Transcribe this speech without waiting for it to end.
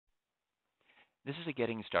This is a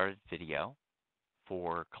getting started video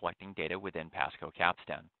for collecting data within PASCO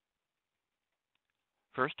Capstone.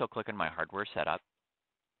 First, I'll click on my hardware setup,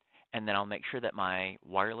 and then I'll make sure that my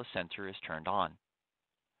wireless sensor is turned on.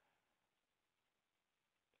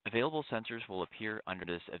 Available sensors will appear under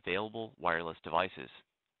this Available Wireless Devices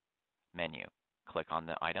menu. Click on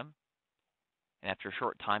the item, and after a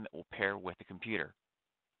short time, it will pair with the computer.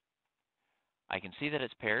 I can see that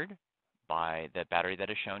it's paired by the battery that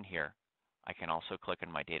is shown here. I can also click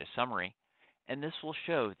on my data summary, and this will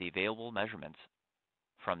show the available measurements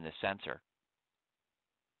from this sensor.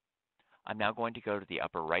 I'm now going to go to the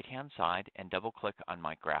upper right-hand side and double-click on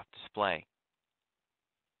my graph display.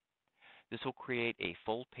 This will create a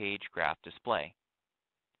full-page graph display.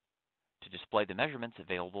 To display the measurements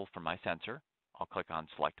available from my sensor, I'll click on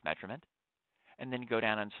Select Measurement, and then go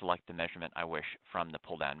down and select the measurement I wish from the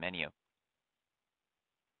pull-down menu.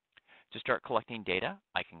 To start collecting data,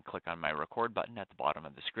 I can click on my Record button at the bottom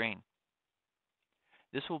of the screen.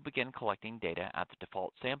 This will begin collecting data at the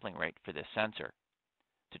default sampling rate for this sensor.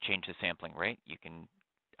 To change the sampling rate, you can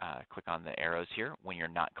click on the arrows here when you're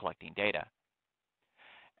not collecting data.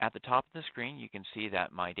 At the top of the screen, you can see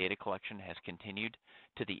that my data collection has continued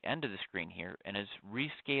to the end of the screen here and is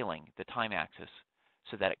rescaling the time axis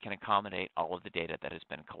so that it can accommodate all of the data that has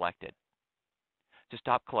been collected. To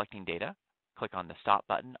stop collecting data, click on the Stop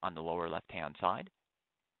button on the lower left-hand side,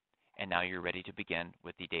 and now you're ready to begin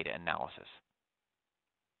with the data analysis.